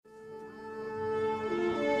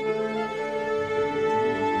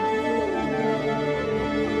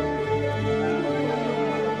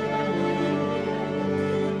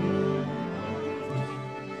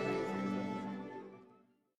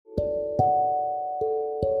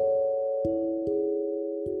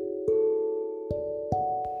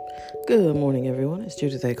Good morning, everyone. It's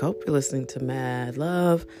Judith A. Cope. You're listening to Mad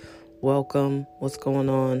Love. Welcome. What's going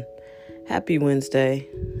on? Happy Wednesday.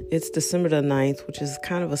 It's December the 9th, which is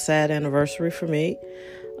kind of a sad anniversary for me.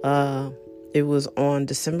 It was on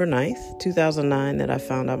December 9th, 2009, that I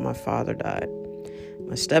found out my father died.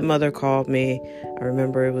 My stepmother called me. I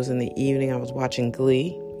remember it was in the evening. I was watching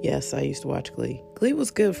Glee. Yes, I used to watch Glee. Glee was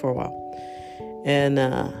good for a while. And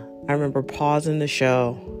I remember pausing the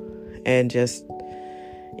show and just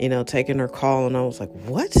taking her call, and I was like,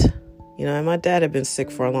 what? And my dad had been sick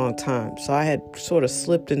for a long time. So I had sort of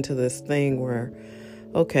slipped into this thing where,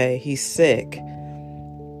 okay, he's sick.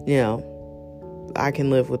 I can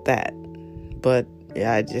live with that. But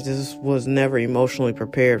yeah, I just was never emotionally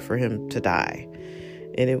prepared for him to die.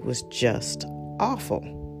 And it was just awful.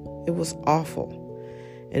 It was awful.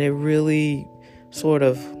 And it really sort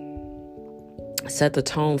of set the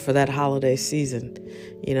tone for that holiday season.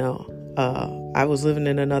 I was living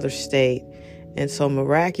in another state, and so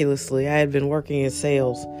miraculously, I had been working in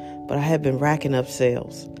sales, but I had been racking up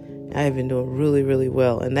sales. I had been doing really, really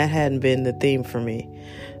well, and that hadn't been the theme for me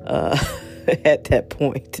at that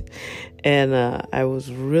point. And I was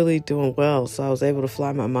really doing well, so I was able to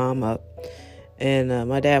fly my mom up, and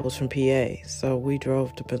my dad was from PA, so we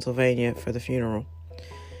drove to Pennsylvania for the funeral.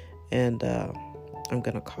 And I'm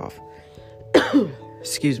gonna cough.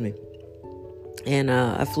 Excuse me. And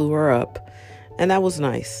I flew her up, and that was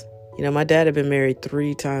nice. My dad had been married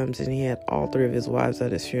 3 times, and he had all 3 of his wives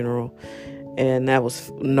at his funeral, and that was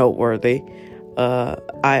noteworthy.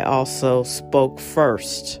 I also spoke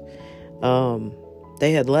first.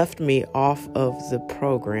 They had left me off of the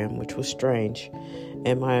program, which was strange,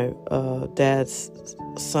 and my dad's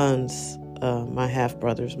sons, my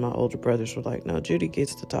half-brothers, my older brothers were like, no, Judy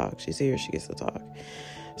gets to talk. She's here, she gets to talk.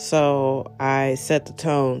 So I set the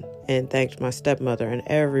tone and thanked my stepmother, and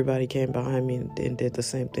everybody came behind me and did the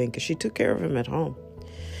same thing, because she took care of him at home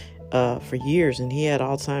for years, and he had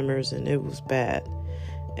Alzheimer's, and it was bad.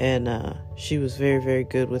 And she was very, very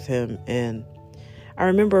good with him. And I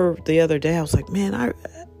remember the other day, I was like, man,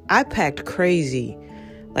 I packed crazy.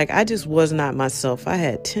 Like, I just was not myself. I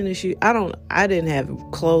had tennis shoes. I didn't have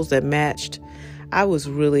clothes that matched. I was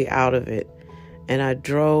really out of it. And I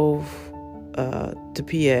drove to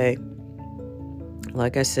PA.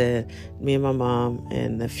 Like I said, me and my mom,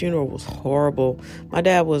 and the funeral was horrible. My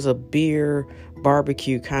dad was a beer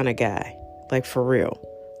barbecue kind of guy, like for real,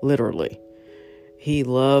 literally. He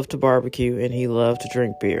loved to barbecue and he loved to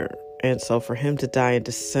drink beer. And so for him to die in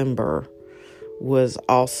December was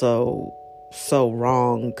also so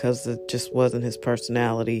wrong, because it just wasn't his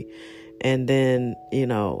personality. And then,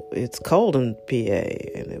 it's cold in PA,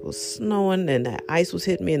 and it was snowing, and that ice was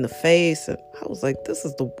hitting me in the face. And I was like, this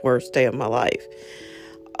is the worst day of my life.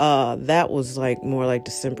 That was more like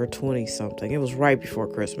December 20 something. It was right before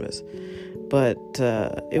Christmas, but,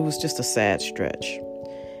 it was just a sad stretch.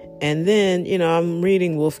 And then, I'm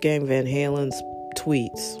reading Wolfgang Van Halen's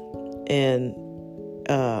tweets, and,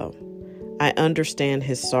 I understand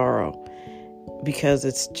his sorrow, because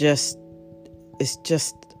it's just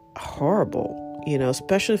horrible,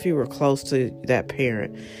 especially if you were close to that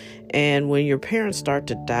parent. And when your parents start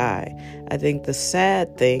to die, I think the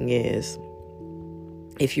sad thing is,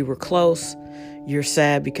 if you were close, you're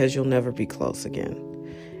sad because you'll never be close again.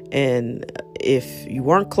 And if you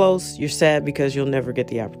weren't close, you're sad because you'll never get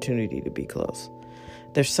the opportunity to be close.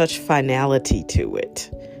 There's such finality to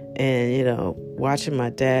it. And, watching my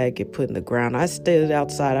dad get put in the ground, I stayed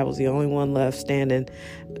outside. I was the only one left standing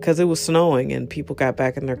because it was snowing, and people got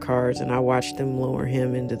back in their cars, and I watched them lower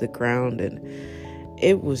him into the ground. And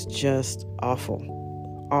it was just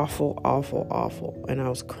awful, awful, awful, awful. And I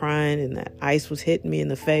was crying, and that ice was hitting me in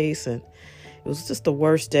the face, and it was just the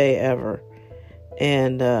worst day ever.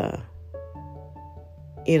 And,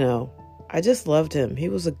 I just loved him. He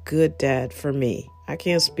was a good dad for me. I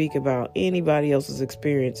can't speak about anybody else's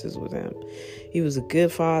experiences with him. He was a good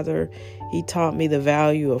father. He taught me the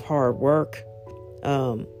value of hard work.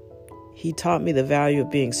 He taught me the value of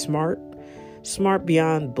being smart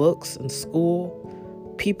beyond books and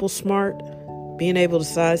school, people smart, being able to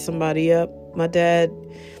size somebody up. My dad,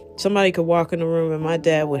 somebody could walk in the room and my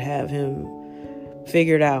dad would have him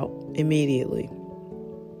figured out immediately.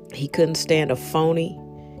 He couldn't stand a phony.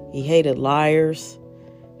 He hated liars.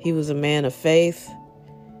 He was a man of faith,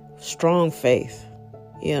 strong faith.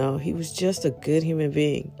 He was just a good human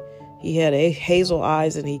being. He had hazel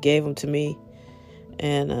eyes, and he gave them to me.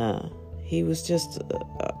 And he was just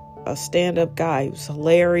a stand-up guy. He was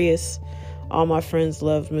hilarious. All my friends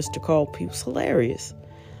loved Mr. Culp. He was hilarious.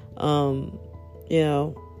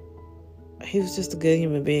 He was just a good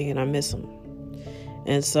human being, and I miss him.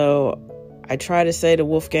 And so I try to say to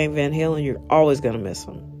Wolfgang Van Halen, you're always going to miss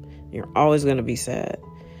him. You're always going to be sad.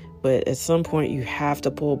 But at some point, you have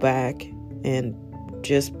to pull back and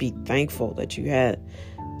just be thankful that you had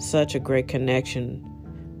such a great connection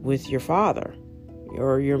with your father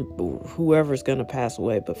or your whoever's going to pass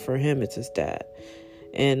away. But for him, it's his dad.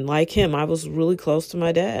 And like him, I was really close to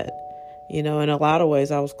my dad. In a lot of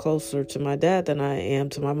ways, I was closer to my dad than I am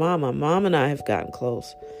to my mom. My mom and I have gotten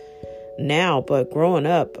close now, but growing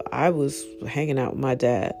up, I was hanging out with my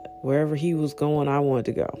dad. Wherever he was going, I wanted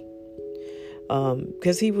to go.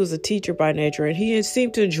 Because he was a teacher by nature, and he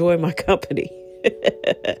seemed to enjoy my company.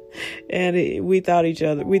 And we thought each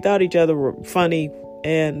other were funny,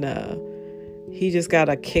 and he just got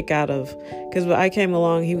a kick out of, because when I came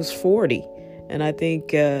along, he was 40, and I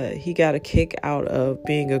think he got a kick out of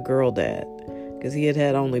being a girl dad, because he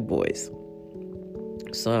had only boys.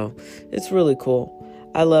 So it's really cool.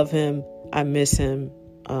 I love him. I miss him.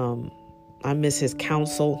 I miss his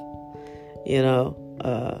counsel.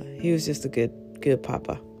 He was just a good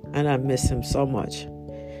papa, and I miss him so much.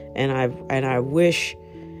 And I wish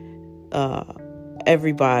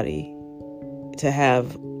everybody to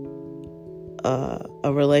have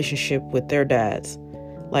a relationship with their dads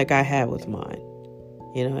like I had with mine.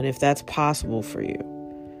 And if that's possible for you,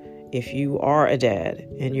 if you are a dad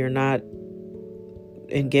and you're not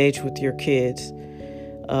engaged with your kids,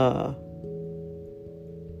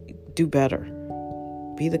 do better.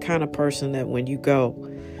 Be the kind of person that when you go,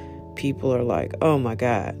 people are like, oh my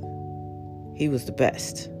God, he was the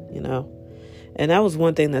best, And that was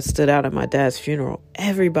one thing that stood out at my dad's funeral.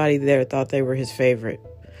 Everybody there thought they were his favorite.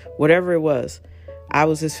 Whatever it was. I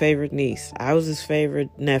was his favorite niece. I was his favorite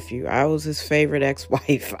nephew. I was his favorite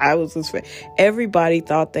ex-wife. Everybody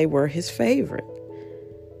thought they were his favorite.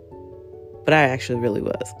 But I actually really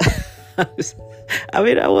was. I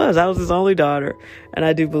was his only daughter. And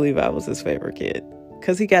I do believe I was his favorite kid.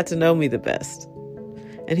 Because he got to know me the best.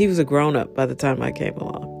 And he was a grown-up by the time I came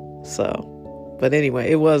along. But anyway,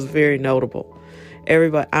 it was very notable.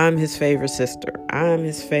 Everybody, I'm his favorite sister. I'm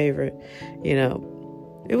his favorite,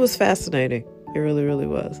 It was fascinating. It really, really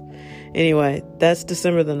was. Anyway, that's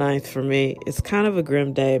December the 9th for me. It's kind of a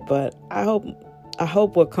grim day, but I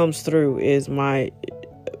hope what comes through is my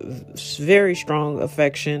very strong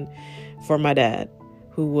affection for my dad,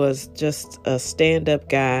 who was just a stand-up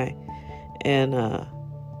guy and,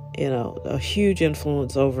 a huge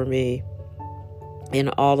influence over me in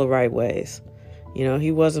all the right ways.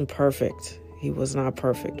 He wasn't perfect. He was not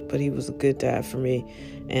perfect, but he was a good dad for me.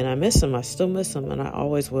 And I miss him. I still miss him, and I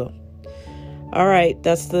always will. All right,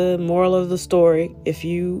 that's the moral of the story. If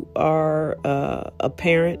you are a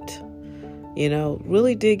parent,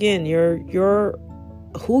 really dig in. Your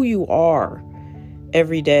who you are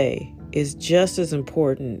every day is just as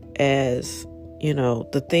important as,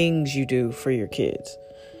 the things you do for your kids.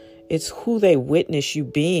 It's who they witness you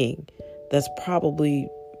being that's probably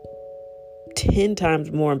 10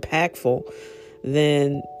 times more impactful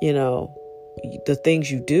than, the things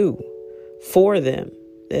you do for them.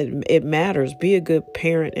 It matters. Be a good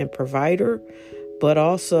parent and provider, but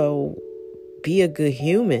also be a good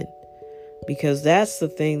human, because that's the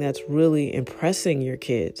thing that's really impressing your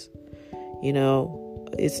kids.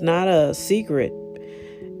 It's not a secret.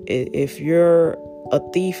 If you're a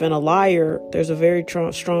thief and a liar, there's a very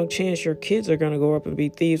strong chance your kids are going to grow up and be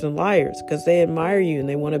thieves and liars because they admire you and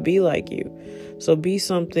they want to be like you. So be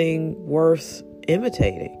something worth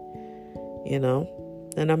imitating,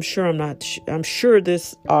 And I'm sure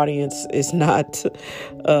this audience is not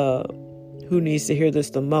who needs to hear this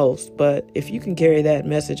the most. But if you can carry that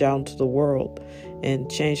message out into the world and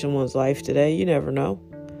change someone's life today, you never know.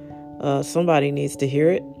 Somebody needs to hear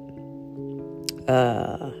it.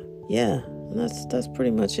 That's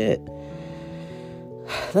pretty much it.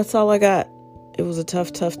 That's all I got. It was a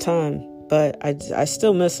tough time, but I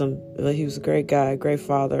still miss him. He was a great guy, a great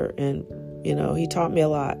father, and he taught me a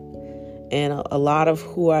lot. And a lot of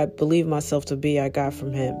who I believe myself to be, I got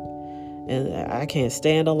from him. And I can't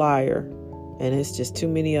stand a liar. And it's just too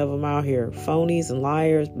many of them out here. Phonies and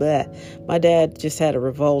liars. Blah. My dad just had a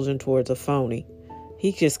revulsion towards a phony.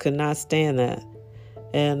 He just could not stand that.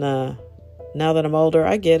 And now that I'm older,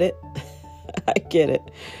 I get it. I get it.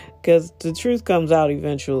 Because the truth comes out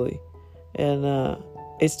eventually. And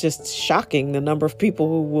it's just shocking the number of people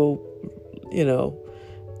who will,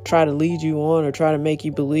 try to lead you on or try to make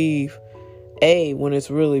you believe A when it's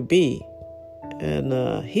really B.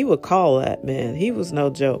 And he would call that, man. He was no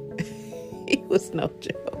joke. He was no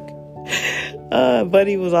joke. But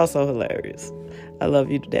he was also hilarious. I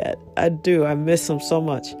love you, Dad. I do. I miss him so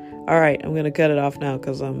much. All right, I'm going to cut it off now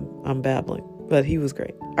because I'm babbling. But he was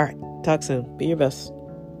great. All right, talk soon. Be your best.